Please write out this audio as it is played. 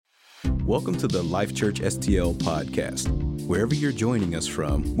Welcome to the LifeChurch STL podcast. Wherever you're joining us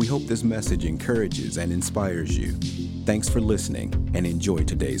from, we hope this message encourages and inspires you. Thanks for listening and enjoy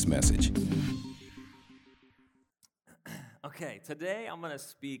today's message. Okay, today I'm going to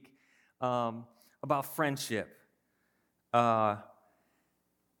speak about friendship. And,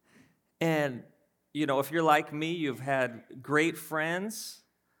 you know, if you're like me, you've had great friends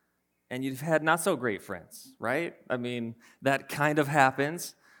and you've had not so great friends, right? I mean, that kind of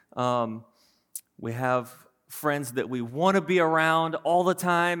happens. We have friends that we want to be around all the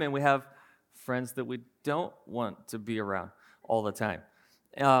time, and we have friends that we don't want to be around all the time.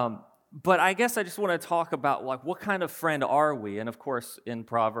 But I guess I just want to talk about, like, what kind of friend are we? And, of course, in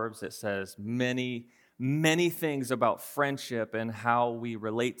Proverbs, it says many things about friendship and how we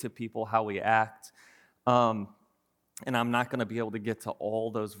relate to people, how we act. And I'm not going to be able to get to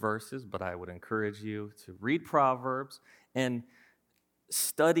all those verses, but I would encourage you to read Proverbs and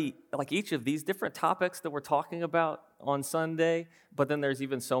study, like, each of these different topics that we're talking about on Sunday, but then there's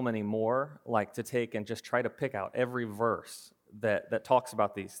even so many more, like, to take and just try to pick out every verse that talks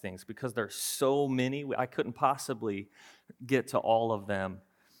about these things, because there's so many. I couldn't possibly get to all of them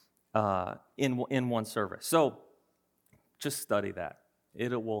in one service. So just study that.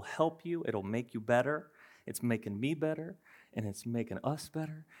 It will help you. It'll make you better. It's making me better, and it's making us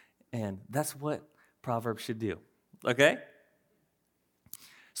better, and that's what Proverbs should do, okay?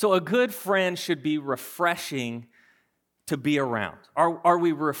 So a good friend should be refreshing to be around. Are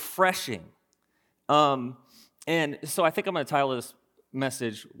we refreshing? And so I think I'm going to title this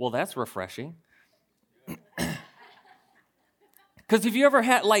message, well, that's refreshing. Because have you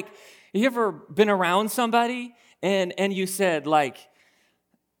ever been around somebody and you said, like,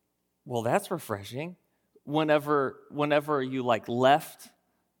 well, that's refreshing, whenever you, like, left,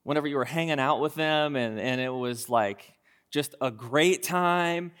 whenever you were hanging out with them and it was, like, just a great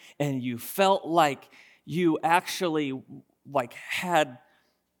time, and you felt like you actually, like, had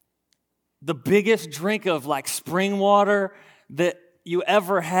the biggest drink of, like, spring water that you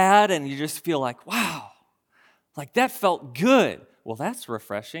ever had, and you just feel like, wow, like, that felt good. Well, that's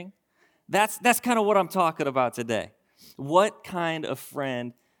refreshing. That's kind of what I'm talking about today. What kind of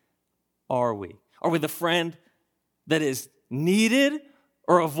friend are we? Are we the friend that is needed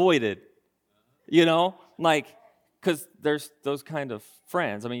or avoided? You know, like, because there's those kind of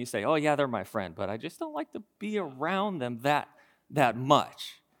friends. I mean, you say, oh, yeah, they're my friend, but I just don't like to be around them that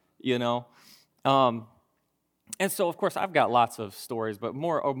much, you know? And so, of course, I've got lots of stories, but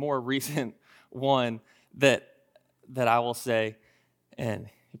a more recent one that I will say, and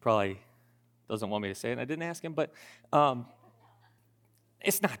he probably doesn't want me to say it, and I didn't ask him, but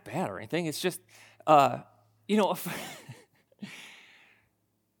it's not bad or anything. It's just, you know,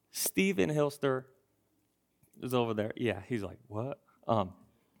 Stephen Hilster is over there. Yeah, he's like, what?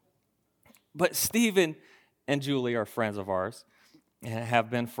 But Stephen and Julie are friends of ours and have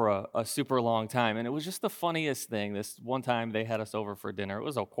been for a super long time. And it was just the funniest thing. This one time they had us over for dinner. It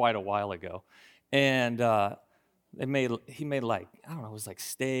was quite a while ago. And he made, like, I don't know, it was like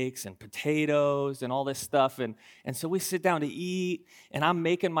steaks and potatoes and all this stuff. And so we sit down to eat, and I'm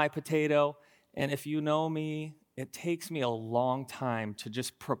making my potato. And if you know me, it takes me a long time to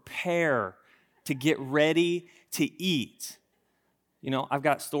just prepare to get ready to eat. You know, I've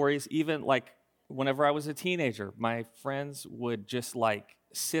got stories, even, like, whenever I was a teenager, my friends would just, like,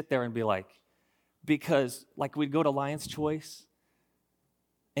 sit there and be like, because, like, we'd go to Lion's Choice,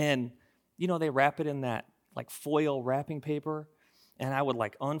 and, you know, they wrap it in that, like, foil wrapping paper, and I would,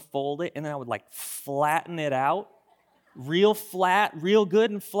 like, unfold it, and then I would, like, flatten it out, real flat, real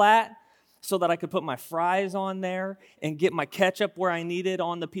good and flat, so that I could put my fries on there and get my ketchup where I needed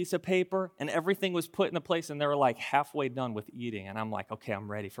on the piece of paper, and everything was put into place, and they were, like, halfway done with eating, and I'm like, okay, I'm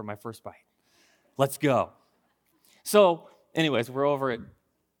ready for my first bite. Let's go. So, anyways, we're over at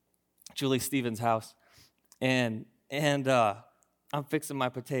Julie Stevens' house, and I'm fixing my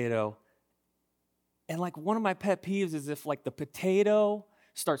potato, and, like, one of my pet peeves is if, like, the potato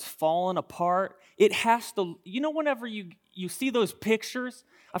starts falling apart, it has to, you know, whenever you see those pictures,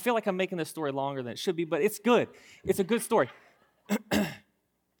 I feel like I'm making this story longer than it should be, but it's good. It's a good story.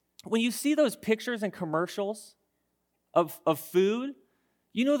 When you see those pictures and commercials of food,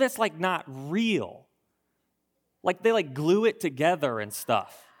 you know that's, like, not real. Like, they, like, glue it together and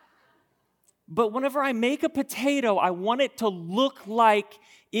stuff. But whenever I make a potato, I want it to look like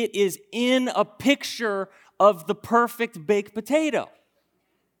it is in a picture of the perfect baked potato.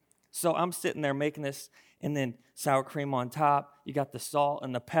 So I'm sitting there making this, and then sour cream on top. You got the salt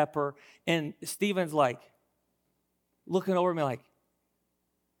and the pepper. And Steven's, like, looking over at me like,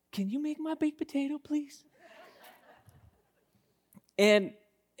 can you make my baked potato, please? And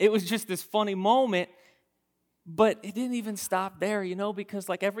it was just this funny moment, but it didn't even stop there, because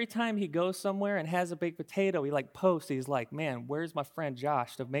like every time he goes somewhere and has a baked potato, he like posts, he's like, man, where's my friend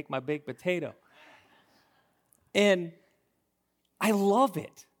Josh to make my baked potato? And I love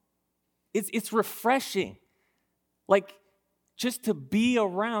it. It's refreshing. Like, just to be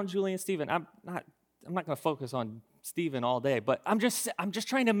around Julie and Stephen. I'm not going to focus on Stephen all day, but I'm just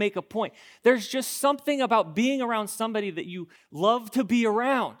trying to make a point. There's just something about being around somebody that you love to be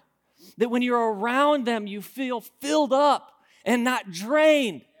around. That when you're around them, you feel filled up and not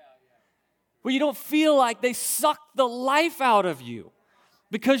drained. Where you don't feel like they suck the life out of you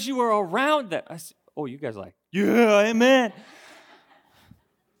because you are around them. You guys are like, yeah, amen.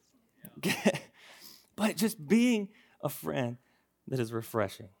 But just being a friend that is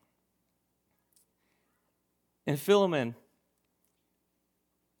refreshing. In Philemon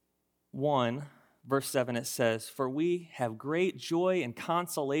 1, verse 7, it says, for we have great joy and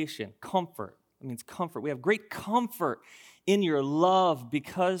consolation, comfort. It means comfort. We have great comfort in your love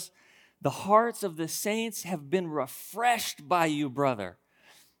because the hearts of the saints have been refreshed by you, brother.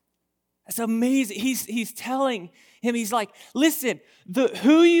 That's amazing. He's telling him, he's like, listen,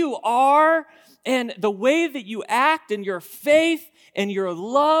 who you are and the way that you act and your faith and your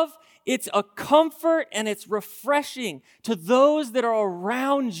love, it's a comfort and it's refreshing to those that are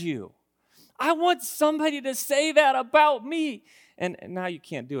around you. I want somebody to say that about me. And now you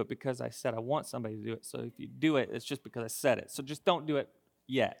can't do it because I said I want somebody to do it. So if you do it, it's just because I said it. So just don't do it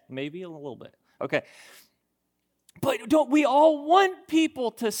yet. Maybe a little bit. Okay. But don't we all want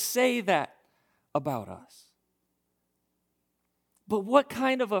people to say that about us? But what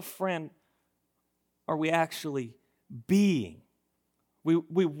kind of a friend are we actually being? We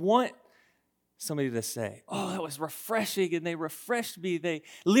want somebody to say, oh, that was refreshing, and they refreshed me, they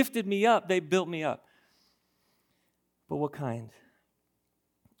lifted me up, they built me up. But what kind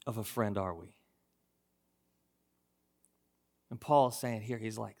of a friend are we? And Paul is saying here,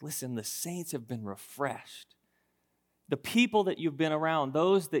 he's like, listen, the saints have been refreshed. The people that you've been around,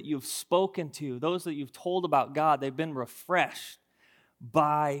 those that you've spoken to, those that you've told about God, they've been refreshed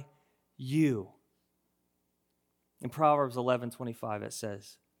by you. In Proverbs 11:25, it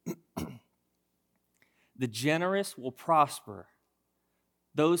says, the generous will prosper.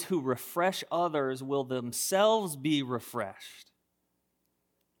 Those who refresh others will themselves be refreshed.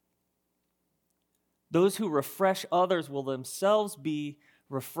 Those who refresh others will themselves be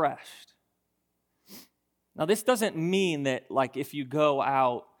refreshed. Now, this doesn't mean that, like, if you go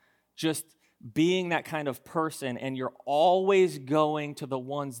out just being that kind of person and you're always going to the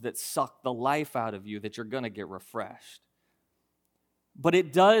ones that suck the life out of you, that you're going to get refreshed. But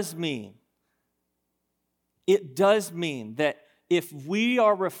it does mean that if we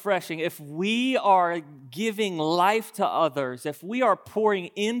are refreshing, if we are giving life to others, if we are pouring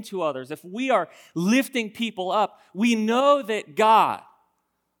into others, if we are lifting people up, we know that God,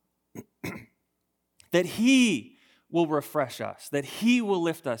 that He will refresh us, that He will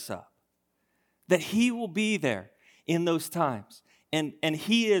lift us up, that He will be there in those times. And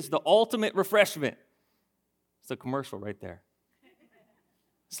He is the ultimate refreshment. It's a commercial right there.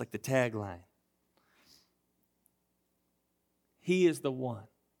 It's like the tagline. He is the one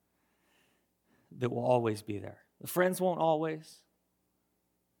that will always be there. The friends won't always,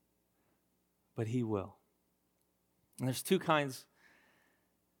 but He will. And there's two kinds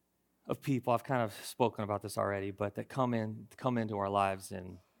of people. I've kind of spoken about this already, but that come into our lives,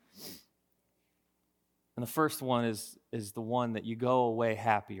 and the first one is the one that you go away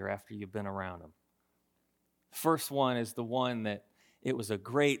happier after you've been around them. The first one is the one that it was a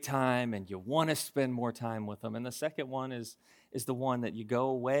great time and you want to spend more time with them. And the second one is the one that you go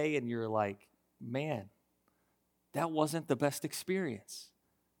away and you're like, man, that wasn't the best experience.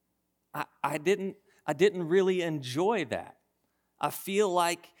 I didn't really enjoy that. I feel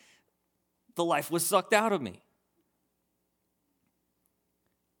like the life was sucked out of me.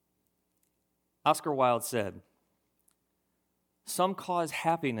 Oscar Wilde said, some cause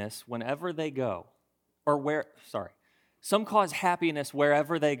happiness whenever they go, some cause happiness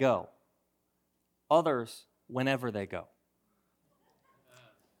wherever they go, others whenever they go.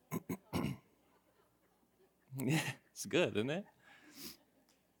 Yeah, it's good, isn't it?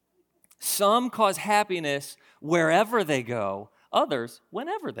 Some cause happiness wherever they go, others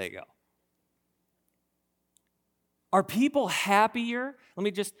whenever they go. Are people happier? Let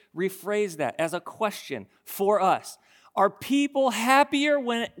me just rephrase that as a question for us. Are people happier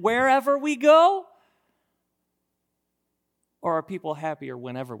wherever we go? Or are people happier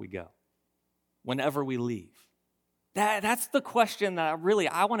whenever we go? Whenever we leave? That's the question that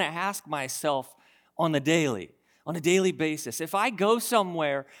I want to ask myself on the daily. on a daily basis. If I go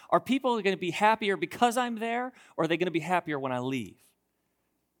somewhere, are people going to be happier because I'm there, or are they going to be happier when I leave?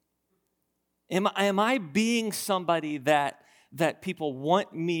 Am I being somebody that people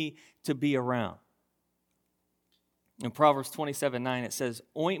want me to be around? In Proverbs 27:9, it says,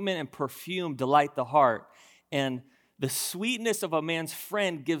 ointment and perfume delight the heart, and the sweetness of a man's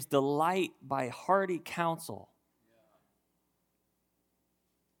friend gives delight by hearty counsel.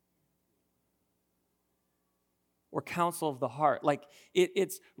 Or counsel of the heart. Like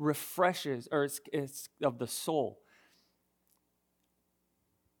it's refreshes, or it's of the soul.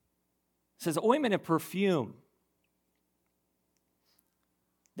 It says ointment and perfume.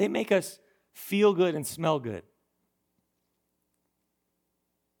 They make us feel good and smell good.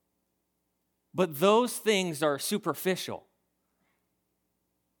 But those things are superficial.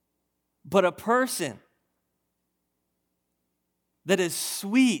 But a person that is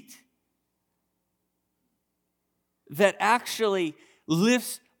sweet, that actually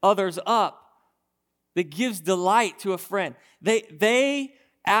lifts others up, that gives delight to a friend, they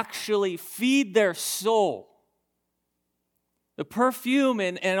actually feed their soul. The perfume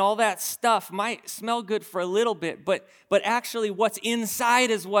and all that stuff might smell good for a little bit, but actually what's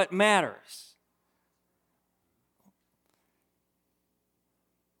inside is what matters.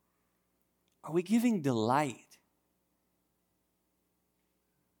 Are we giving delight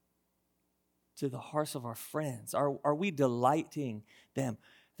to the hearts of our friends? Are we delighting them?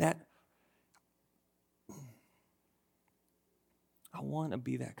 That I want to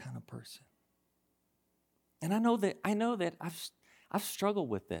be that kind of person. And I know that I've struggled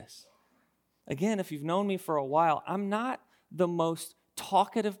with this. Again, if you've known me for a while, I'm not the most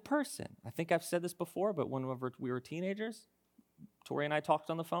talkative person. I think I've said this before, but whenever we were teenagers, Tori and I talked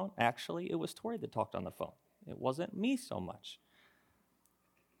on the phone. Actually, it was Tori that talked on the phone. It wasn't me so much.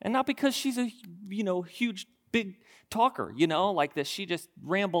 And not because she's a, huge, big talker, like this. She just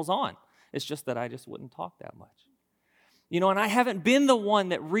rambles on. It's just that I just wouldn't talk that much. And I haven't been the one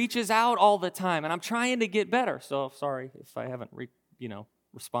that reaches out all the time, and I'm trying to get better. So sorry if I haven't,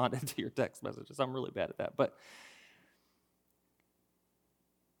 responded to your text messages. I'm really bad at that. But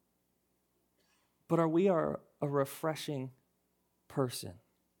are we a refreshing person?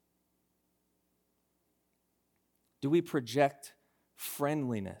 Do we project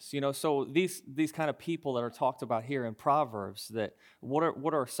friendliness? So these kind of people that are talked about here in Proverbs, that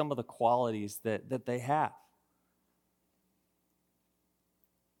what are some of the qualities that they have?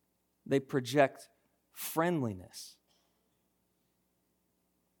 They project friendliness.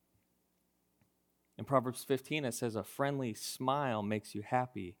 In Proverbs 15, it says, a friendly smile makes you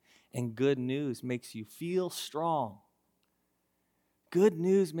happy, and good news makes you feel strong. Good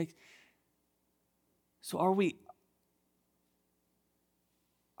news makes... So are we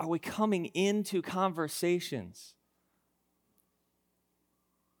coming into conversations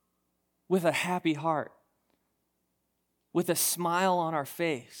with a happy heart, with a smile on our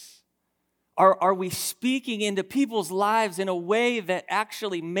face? Are we speaking into people's lives in a way that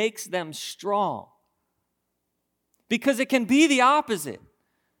actually makes them strong? Because it can be the opposite.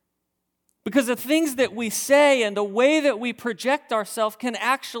 Because the things that we say and the way that we project ourselves can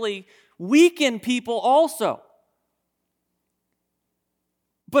actually weaken people also.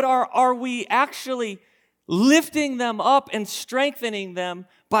 But are we actually lifting them up and strengthening them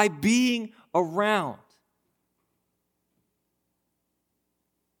by being around?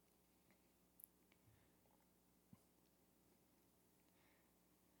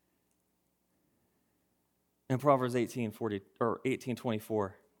 In Proverbs 18:24,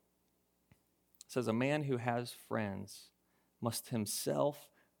 it says, a man who has friends must himself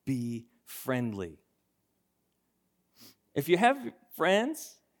be friendly. If you have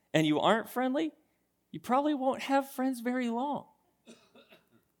friends and you aren't friendly, you probably won't have friends very long.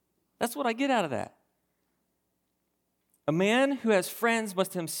 That's what I get out of that. A man who has friends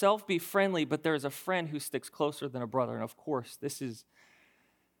must himself be friendly, but there is a friend who sticks closer than a brother. And of course, this is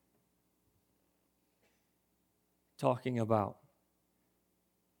talking about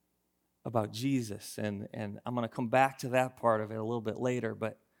Jesus, and I'm going to come back to that part of it a little bit later,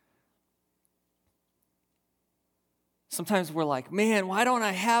 but sometimes we're like, man, why don't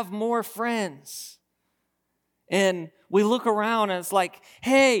I have more friends? And we look around and it's like,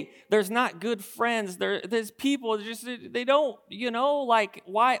 hey, there's not good friends. There's people, they don't,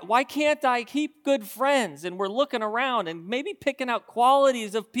 why can't I keep good friends? And we're looking around and maybe picking out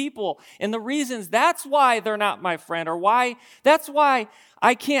qualities of people and the reasons that's why they're not my friend, or that's why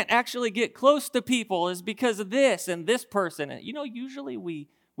I can't actually get close to people is because of this and this person. And, usually we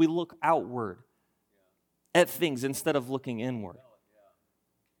look outward at things instead of looking inward.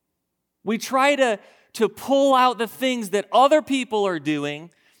 We try to pull out the things that other people are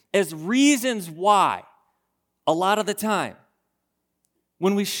doing as reasons why a lot of the time,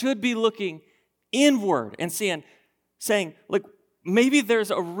 when we should be looking inward and saying, like, maybe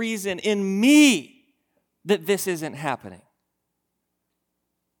there's a reason in me that this isn't happening.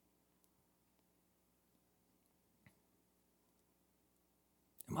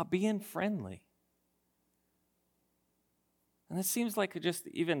 Am I being friendly? And it seems like just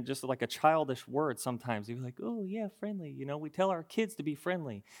like a childish word sometimes. You're like, oh yeah, friendly. We tell our kids to be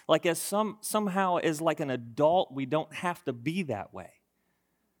friendly. Like somehow as like an adult, we don't have to be that way.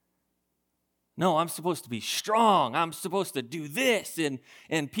 No, I'm supposed to be strong. I'm supposed to do this.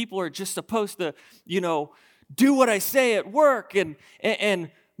 And people are just supposed to, do what I say at work. And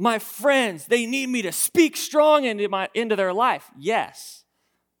my friends, they need me to speak strong into their life. Yes,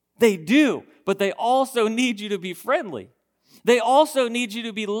 they do. But they also need you to be friendly. They also need you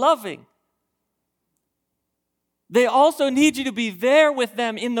to be loving. They also need you to be there with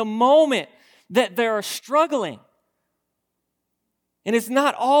them in the moment that they're struggling. And it's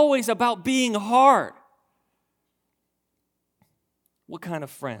not always about being hard. What kind of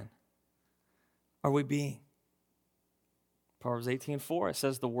friend are we being? Proverbs 18:4, it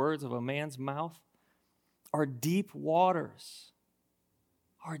says, the words of a man's mouth are deep waters.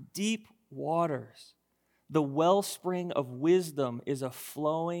 Are deep waters. The wellspring of wisdom is a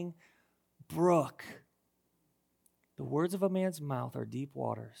flowing brook. The words of a man's mouth are deep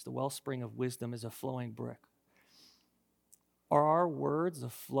waters. The wellspring of wisdom is a flowing brook. Are our words a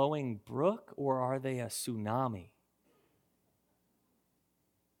flowing brook or are they a tsunami?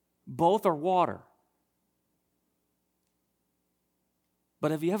 Both are water.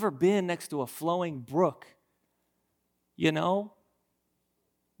 But have you ever been next to a flowing brook?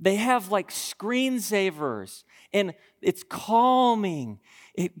 They have like screensavers, and it's calming.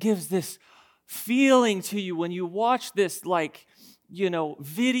 It gives this feeling to you when you watch this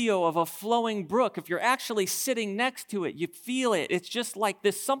video of a flowing brook. If you're actually sitting next to it, you feel it. It's just like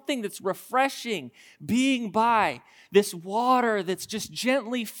this something that's refreshing, being by this water that's just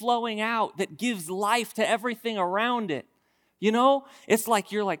gently flowing out that gives life to everything around it. It's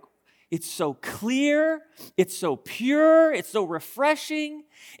like you're like, it's so clear, it's so pure, it's so refreshing,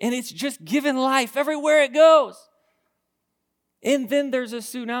 and it's just giving life everywhere it goes. And then there's a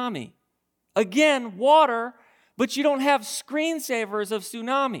tsunami. Again, water, but you don't have screensavers of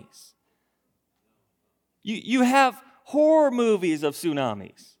tsunamis. You have horror movies of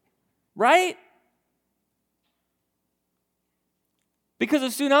tsunamis, right? Because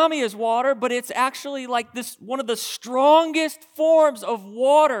a tsunami is water, but it's actually like this one of the strongest forms of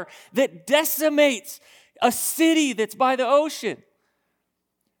water that decimates a city that's by the ocean,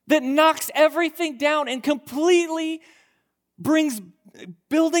 that knocks everything down and completely brings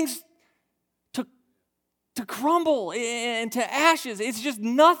buildings to crumble and to ashes. It's just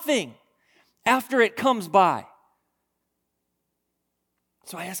nothing after it comes by.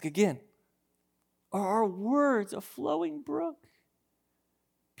 So I ask again, are our words a flowing brook?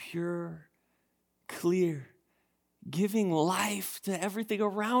 Pure, clear, giving life to everything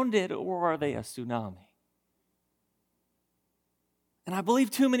around it, or are they a tsunami? And I believe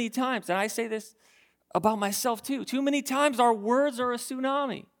too many times, and I say this about myself too, too many times our words are a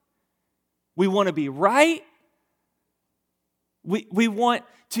tsunami. We want to be right. We want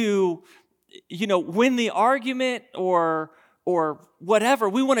to, win the argument or whatever.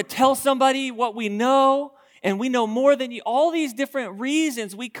 We want to tell somebody what we know. And we know more than you. All these different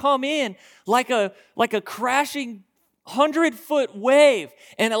reasons we come in like a crashing 100-foot wave.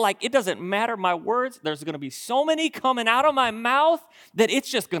 And it doesn't matter my words. There's going to be so many coming out of my mouth that it's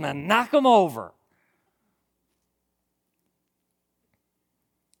just going to knock them over.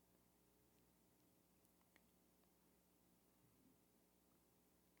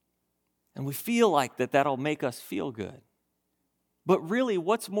 And we feel like that'll make us feel good. But really,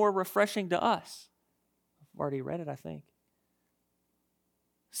 what's more refreshing to us? I've already read it, I think.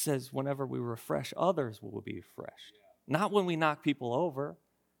 It says whenever we refresh others, will be refreshed. Not when we knock people over.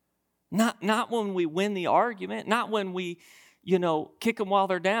 Not when we win the argument. Not when we, kick them while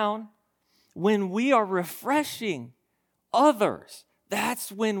they're down. When we are refreshing others,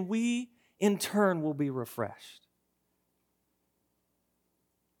 that's when we, in turn, will be refreshed.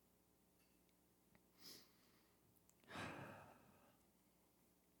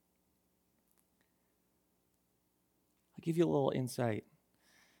 I'll give you a little insight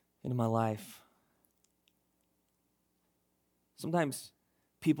into my life. Sometimes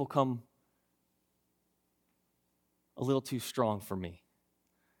people come a little too strong for me.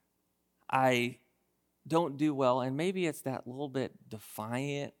 I don't do well, and maybe it's that little bit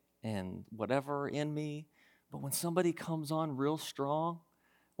defiant and whatever in me. But when somebody comes on real strong,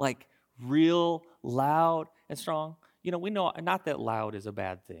 like real loud and strong, we know not that loud is a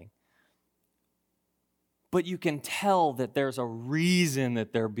bad thing, but you can tell that there's a reason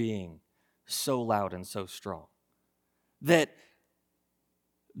that they're being so loud and so strong, that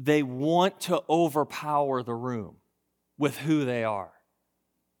they want to overpower the room with who they are.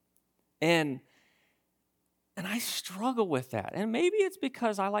 And I struggle with that. And maybe it's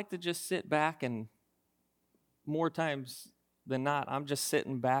because I like to just sit back, and more times than not, I'm just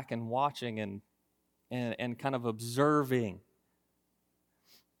sitting back and watching and kind of observing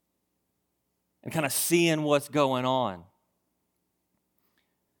and kind of seeing what's going on.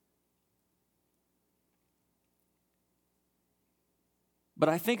 But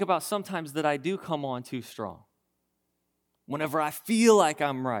I think about sometimes that I do come on too strong. Whenever I feel like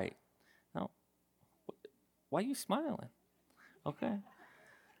I'm right. Now, why are you smiling? Okay.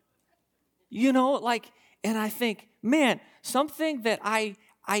 And I think, man, something that I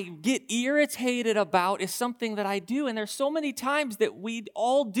get irritated about is something that I do. And there's so many times that we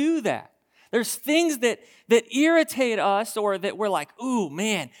all do that. There's things that irritate us, or that we're like, ooh,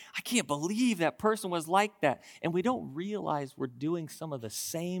 man, I can't believe that person was like that. And we don't realize we're doing some of the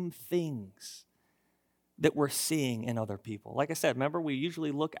same things that we're seeing in other people. Like I said, remember, we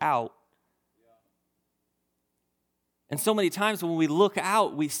usually look out. And so many times when we look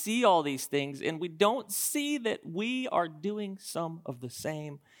out, we see all these things, and we don't see that we are doing some of the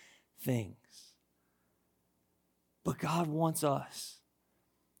same things. But God wants us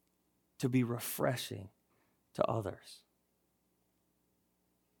to be refreshing to others.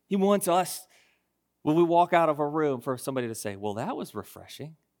 He wants us, when we walk out of a room, for somebody to say, well, that was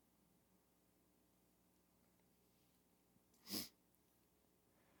refreshing.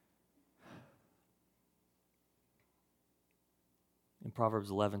 In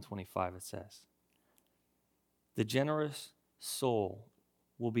Proverbs 11:25 it says, the generous soul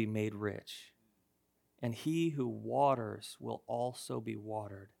will be made rich, and he who waters will also be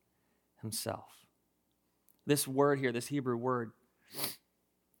watered himself. This word here, this Hebrew word,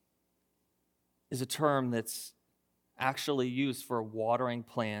 is a term that's actually used for watering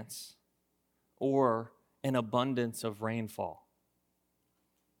plants or an abundance of rainfall.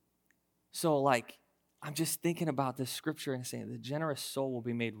 So I'm just thinking about this scripture and saying the generous soul will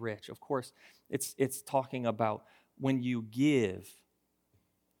be made rich. Of course, it's talking about when you give,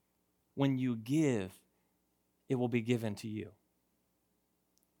 it will be given to you.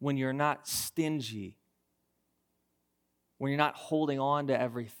 When you're not stingy, when you're not holding on to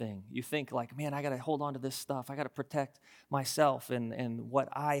everything, you think like, man, I got to hold on to this stuff. I got to protect myself and what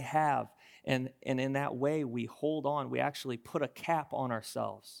I have. And in that way, we hold on. We actually put a cap on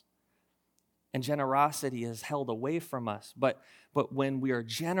ourselves. And generosity is held away from us. But when we are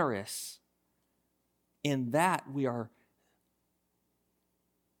generous, in that we are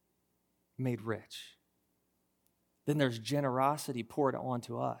made rich. Then there's generosity poured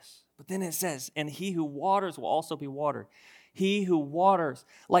onto us. But then it says, and he who waters will also be watered. He who waters,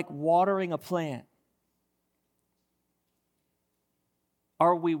 like watering a plant.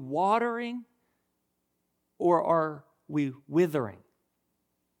 Are we watering or are we withering?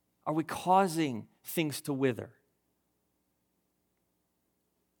 Are we causing things to wither?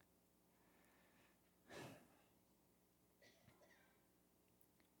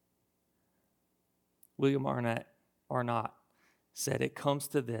 William Arnott said, it comes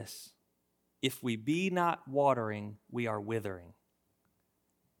to this: if we be not watering, we are withering.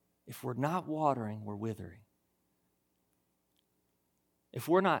 If we're not watering, we're withering. If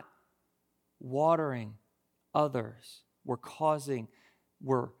we're not watering others, we're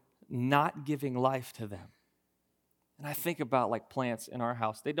not giving life to them. And I think about plants in our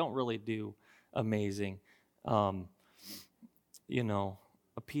house. They don't really do amazing. A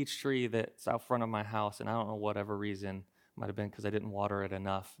peach tree that's out front of my house, and I don't know whatever reason, might have been because I didn't water it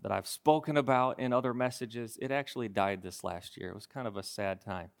enough, that I've spoken about in other messages. It actually died this last year. It was kind of a sad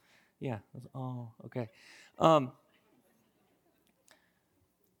time. Yeah. Okay. But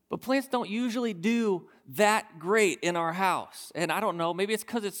plants don't usually do that great in our house. And I don't know, maybe it's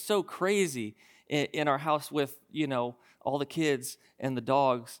because it's so crazy in our house with, all the kids and the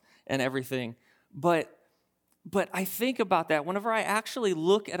dogs and everything. But I think about that whenever I actually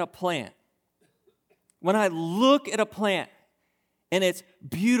look at a plant. When I look at a plant and it's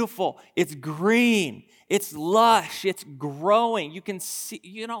beautiful, it's green, it's lush, it's growing. You can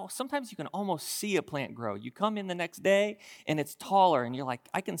see, sometimes you can almost see a plant grow. You come in the next day and it's taller and you're like,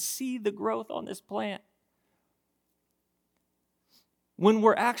 I can see the growth on this plant. when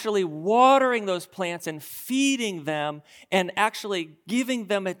we're actually watering those plants and feeding them and actually giving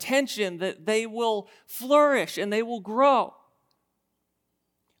them attention, that they will flourish and they will grow.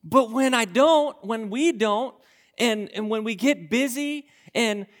 But when we don't, and when we get busy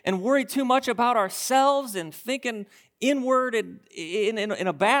and worry too much about ourselves and thinking inward and in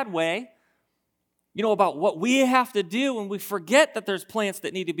a bad way, about what we have to do, and we forget that there's plants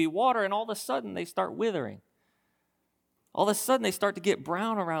that need to be watered, and all of a sudden they start withering. All of a sudden they start to get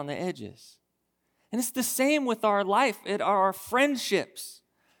brown around the edges. And it's the same with our life, our friendships,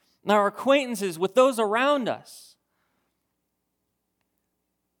 and our acquaintances with those around us.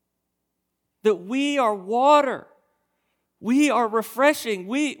 That we are water. We are refreshing.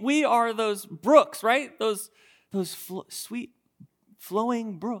 We are those brooks, right? Those sweet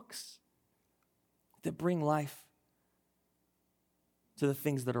flowing brooks that bring life to the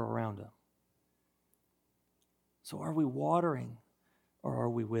things that are around them. So are we watering or are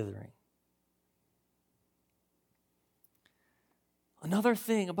we withering? Another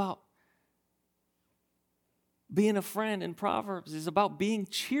thing about being a friend in Proverbs is about being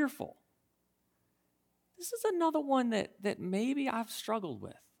cheerful. This is another one that maybe I've struggled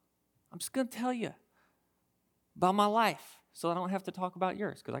with. I'm just going to tell you about my life so I don't have to talk about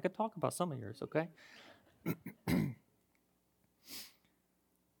yours, because I could talk about some of yours, okay?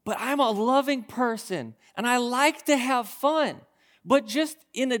 But I'm a loving person, and I like to have fun. But just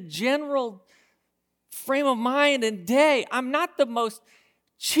in a general frame of mind and day, I'm not the most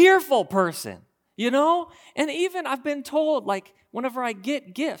cheerful person, And even I've been told, whenever I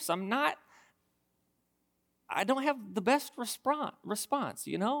get gifts, I don't have the best response,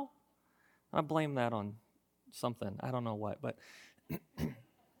 I blame that on something. I don't know what, but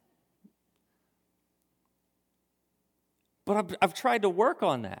but I've tried to work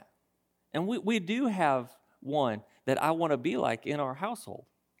on that. And we do have one that I want to be like in our household.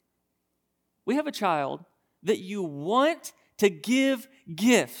 We have a child that you want to give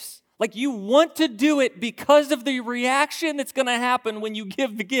gifts. Like you want to do it because of the reaction that's going to happen when you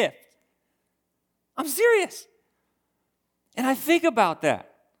give the gift. I'm serious. And I think about that.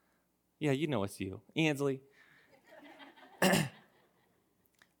 Yeah, it's you, Ansley.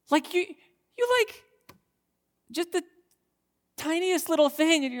 You just the tiniest little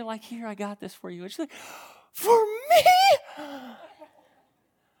thing, and you're like, here, I got this for you. And she's like, for me? Are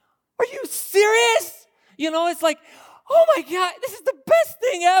you serious? It's like, oh my God, this is the best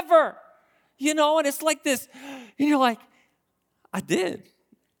thing ever. And it's like this, and you're like, I did.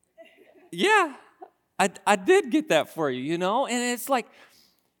 Yeah, I did get that for you, And it's like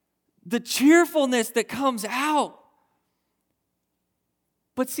the cheerfulness that comes out.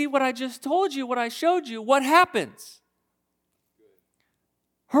 But see what I just told you, what I showed you, what happens?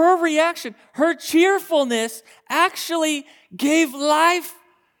 Her reaction, her cheerfulness actually gave life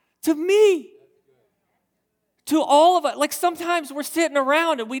to me. To all of us. Like sometimes we're sitting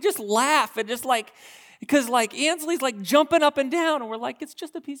around and we just laugh and just because Ansley's jumping up and down and we're like, it's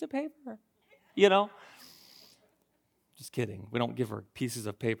just a piece of paper. Just kidding. We don't give her pieces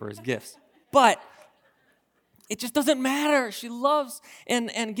of paper as gifts. But it just doesn't matter. She loves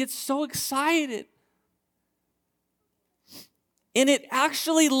and gets so excited. And it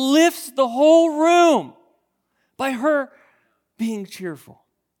actually lifts the whole room by her being cheerful.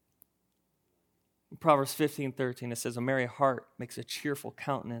 In Proverbs 15:13, it says, a merry heart makes a cheerful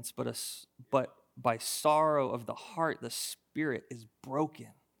countenance, but by sorrow of the heart, the spirit is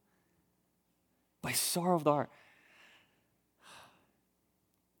broken. By sorrow of the heart.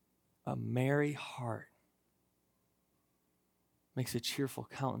 A merry heart makes a cheerful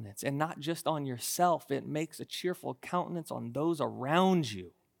countenance. And not just on yourself, it makes a cheerful countenance on those around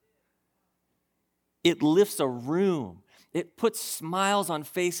you. It lifts a room. It puts smiles on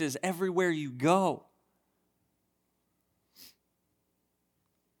faces everywhere you go.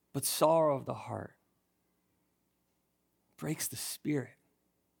 But sorrow of the heart breaks the spirit.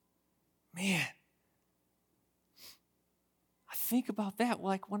 Man, I think about that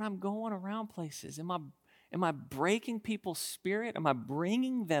when I'm going around places. Am I breaking people's spirit? Am I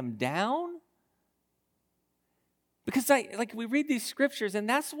bringing them down? Because we read these scriptures, and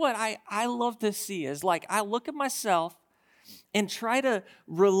that's what I love to see is I look at myself and try to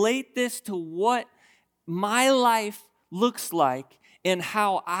relate this to what my life looks like and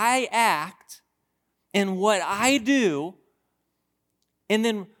how I act and what I do, and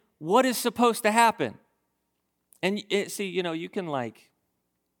then what is supposed to happen. And you can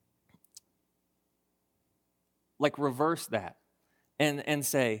reverse that and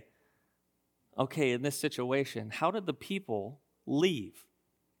say, okay, in this situation, how did the people leave?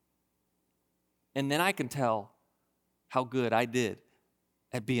 And then I can tell how good I did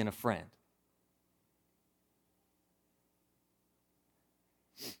at being a friend.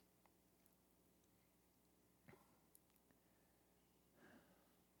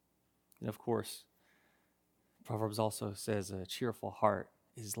 And of course, Proverbs also says a cheerful heart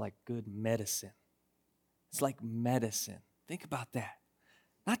is like good medicine. It's like medicine. Think about that.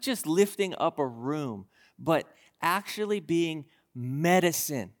 Not just lifting up a room, but actually being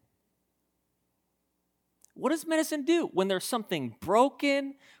medicine. What does medicine do? When there's something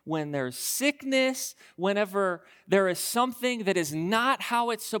broken, when there's sickness, whenever there is something that is not how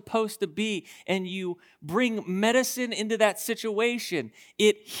it's supposed to be, and you bring medicine into that situation,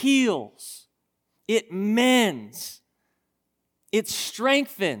 it heals, it mends, it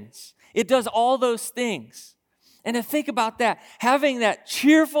strengthens, it does all those things. And to think about that, having that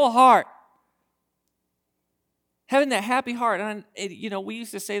cheerful heart, having that happy heart, and we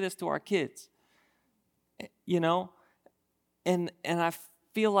used to say this to our kids. And I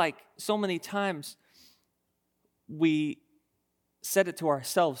feel like so many times we said it to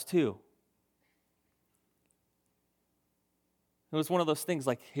ourselves too. It was one of those things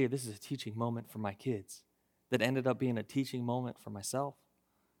like, hey, this is a teaching moment for my kids that ended up being a teaching moment for myself,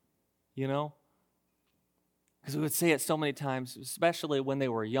 Because we would say it so many times, especially when they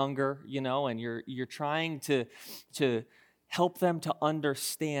were younger, and you're trying to help them to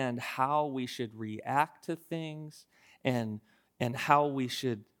understand how we should react to things and how we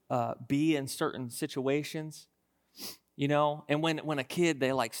should be in certain situations, And when a kid,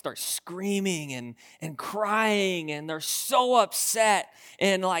 they like start screaming and crying and they're so upset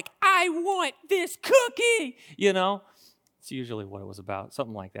and like, I want this cookie, It's usually what it was about,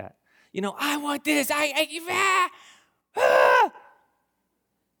 something like that. I want this,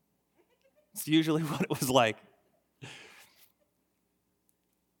 It's usually what it was like.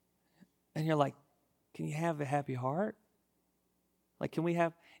 And you're like, can you have a happy heart? Like, can we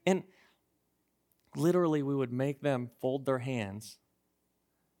have, and literally we would make them fold their hands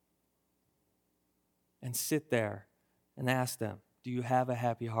and sit there and ask them, do you have a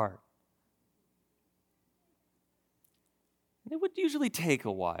happy heart? And it would usually take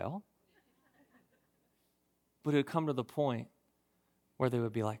a while, but it would come to the point where they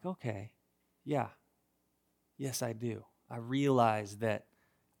would be like, okay, yeah, yes, I do. I realize that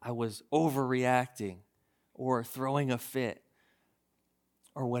I was overreacting or throwing a fit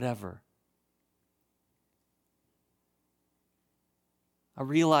or whatever. I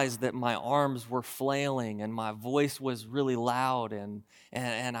realized that my arms were flailing and my voice was really loud and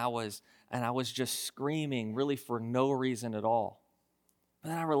I was just screaming really for no reason at all. But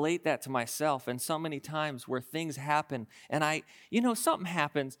then I relate that to myself, and so many times where things happen and something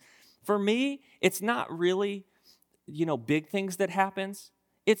happens. For me, it's not really, big things that happens.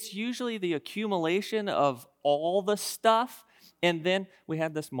 It's usually the accumulation of all the stuff, and then we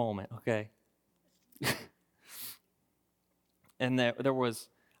had this moment, okay? And there was,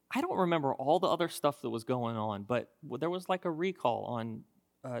 I don't remember all the other stuff that was going on, but there was like a recall on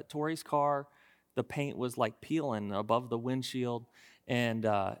Tori's car. The paint was like peeling above the windshield, and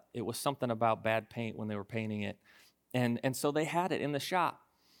it was something about bad paint when they were painting it. And so they had it in the shop,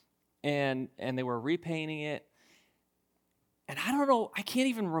 and they were repainting it. And I don't know, I can't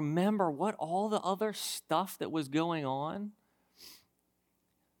even remember what all the other stuff that was going on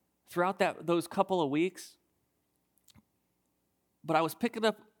throughout those couple of weeks. But I was picking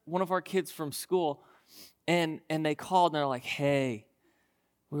up one of our kids from school, and they called, and they're like, hey,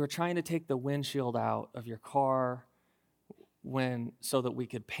 we were trying to take the windshield out of your car so that we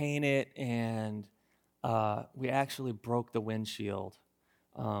could paint it, and we actually broke the windshield.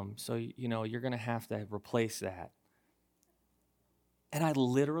 So, you're going to have to replace that. And I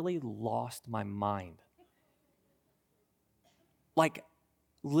literally lost my mind. Like,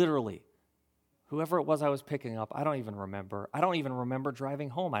 literally. Whoever it was I was picking up, I don't even remember. I don't even remember driving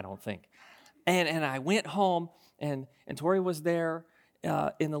home, I don't think. And I went home, and Tori was there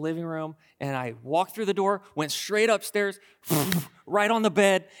in the living room, and I walked through the door, went straight upstairs, right on the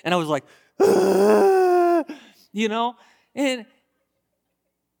bed, and I was like, and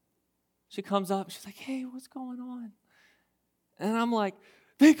she comes up, she's like, hey, what's going on? And I'm like,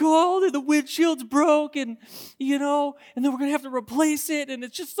 they called and the windshield's broke and then we're going to have to replace it and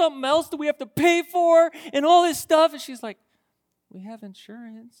it's just something else that we have to pay for and all this stuff. And she's like, we have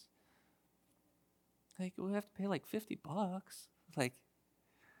insurance. Like, we have to pay like $50. Like,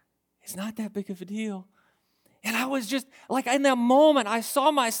 it's not that big of a deal. And I was just, like, in that moment, I saw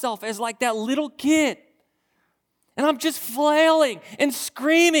myself as like that little kid. And I'm just flailing and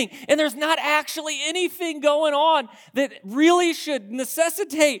screaming, and there's not actually anything going on that really should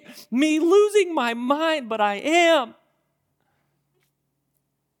necessitate me losing my mind, but I am.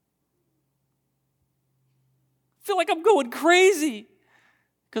 feel like I'm going crazy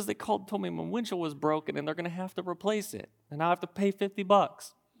because they told me my windshield was broken and they're going to have to replace it. And I have to pay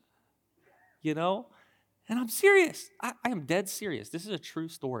 $50, you know? And I'm serious. I am dead serious. This is a true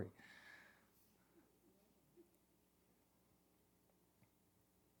story.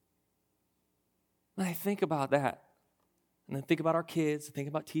 And I think about that. And then think about our kids, think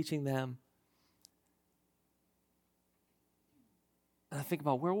about teaching them. And I think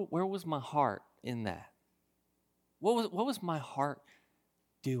about where was my heart in that? What was my heart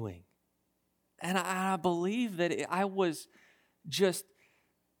doing? And I believe that I was just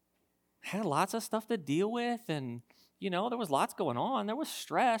had lots of stuff to deal with, and there was lots going on. There was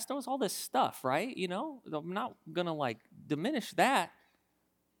stress. There was all this stuff, right? I'm not gonna diminish that.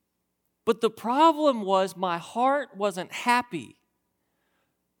 But the problem was my heart wasn't happy.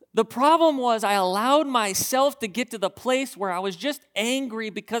 The problem was I allowed myself to get to the place where I was just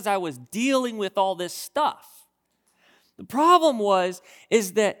angry because I was dealing with all this stuff. The problem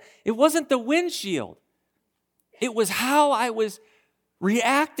is that it wasn't the windshield. It was how I was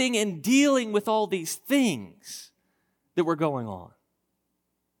reacting and dealing with all these things that were going on.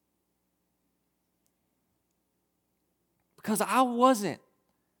 Because I wasn't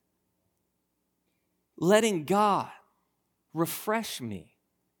letting God refresh me.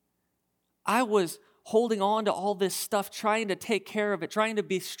 I was holding on to all this stuff, trying to take care of it, trying to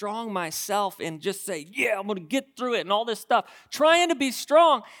be strong myself and just say, yeah, I'm going to get through it and all this stuff. Trying to be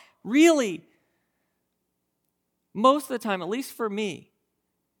strong, really, most of the time, at least for me,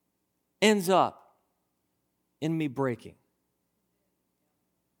 ends up in me breaking.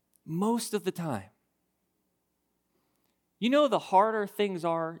 Most of the time. The harder things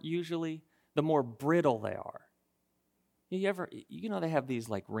are usually, the more brittle they are. They have these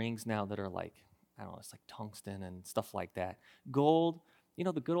rings now that are I don't know, it's like tungsten and stuff like that. Gold,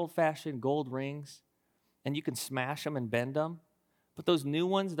 the good old-fashioned gold rings, and you can smash them and bend them. But those new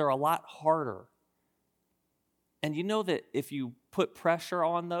ones, they're a lot harder. And you know that if you put pressure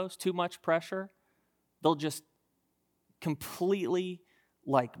on those, too much pressure, they'll just completely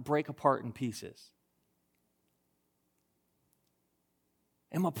break apart in pieces.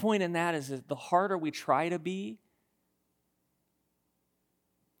 And my point in that is that the harder we try to be,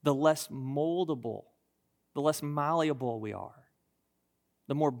 the less moldable, the less malleable we are,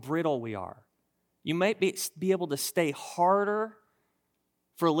 the more brittle we are. You might be able to stay harder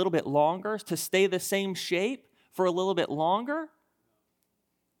for a little bit longer, to stay the same shape for a little bit longer.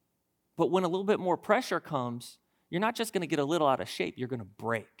 But when a little bit more pressure comes, you're not just going to get a little out of shape, you're going to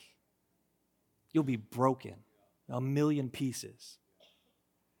break. You'll be broken, a million pieces.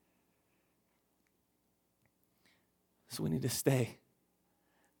 So we need to stay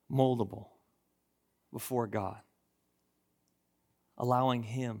moldable before God, allowing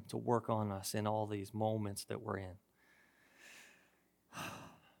Him to work on us in all these moments that we're in.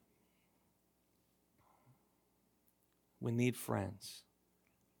 We need friends.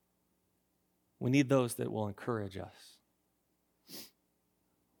 We need those that will encourage us.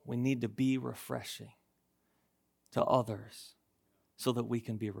 We need to be refreshing to others so that we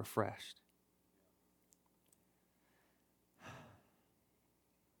can be refreshed.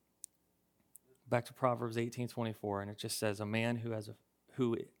 Back to Proverbs 18:24, and it just says, a man who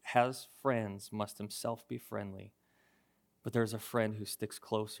has friends must himself be friendly, but there's a friend who sticks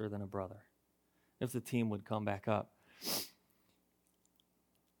closer than a brother. If the team would come back up.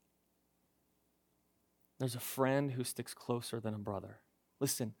 There's a friend who sticks closer than a brother.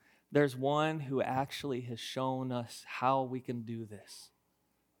 Listen, there's one who actually has shown us how we can do this.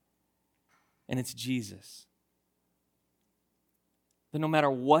 And it's Jesus. That no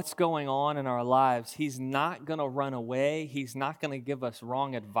matter what's going on in our lives, He's not going to run away. He's not going to give us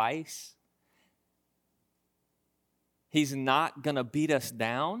wrong advice. He's not going to beat us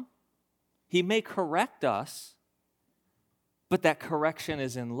down. He may correct us, but that correction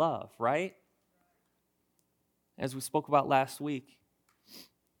is in love, right? As we spoke about last week,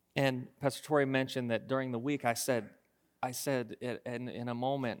 and Pastor Tori mentioned that during the week, I said in a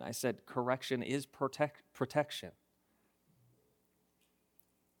moment, I said correction is protection.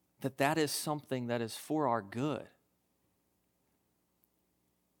 That is something that is for our good.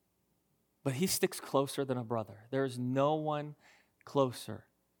 But He sticks closer than a brother. There is no one closer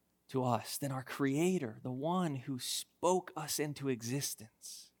to us than our Creator, the one who spoke us into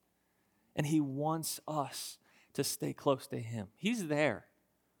existence. And He wants us to stay close to Him. He's there,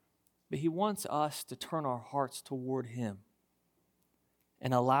 but He wants us to turn our hearts toward Him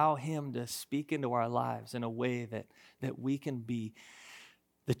and allow Him to speak into our lives in a way that we can be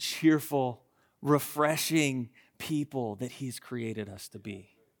the cheerful, refreshing people that He's created us to be.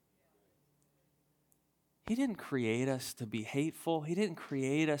 He didn't create us to be hateful. He didn't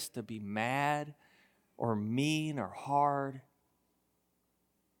create us to be mad or mean or hard.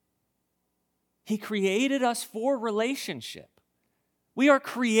 He created us for relationship. We are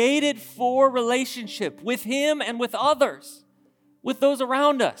created for relationship with Him and with others, with those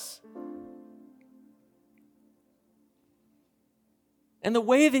around us. And the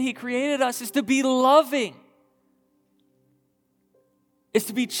way that He created us is to be loving. It's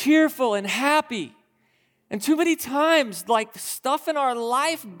to be cheerful and happy. And too many times, like, stuff in our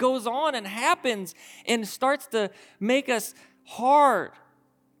life goes on and happens and starts to make us hard.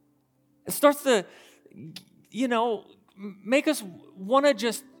 It starts to, make us want to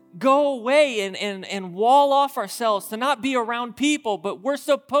just go away and wall off ourselves, to not be around people, but we're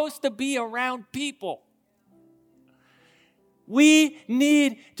supposed to be around people. We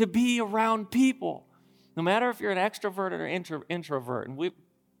need to be around people, no matter if you're an extrovert or introvert. And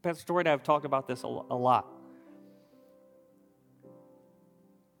Pastor Joy and I have talked about this a lot.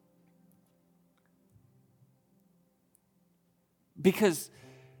 Because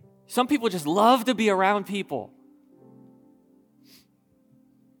some people just love to be around people.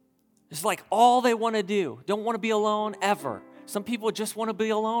 It's like all they want to do. Don't want to be alone ever. Some people just want to be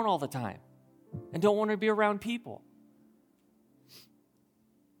alone all the time and don't want to be around people.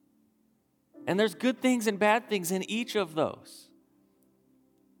 And there's good things and bad things in each of those.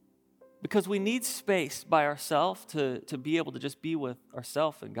 Because we need space by ourselves to be able to just be with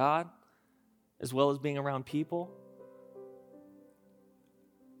ourselves and God, as well as being around people.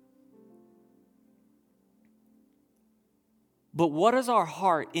 But what is our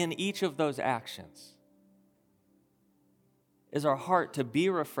heart in each of those actions? Is our heart to be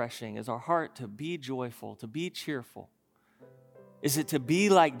refreshing? Is our heart to be joyful, to be cheerful? Is it to be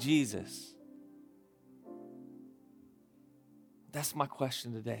like Jesus? That's my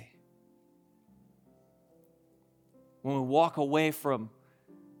question today. When we walk away from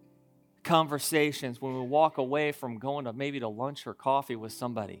conversations, when we walk away from going to maybe to lunch or coffee with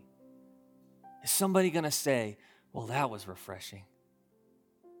somebody, is somebody going to say, well, that was refreshing?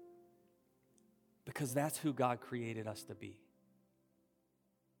 Because that's who God created us to be.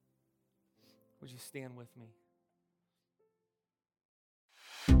 Would you stand with me?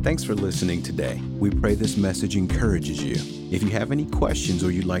 Thanks for listening today. We pray this message encourages you. If you have any questions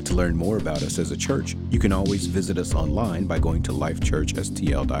or you'd like to learn more about us as a church, you can always visit us online by going to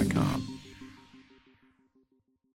LifeChurchSTL.com.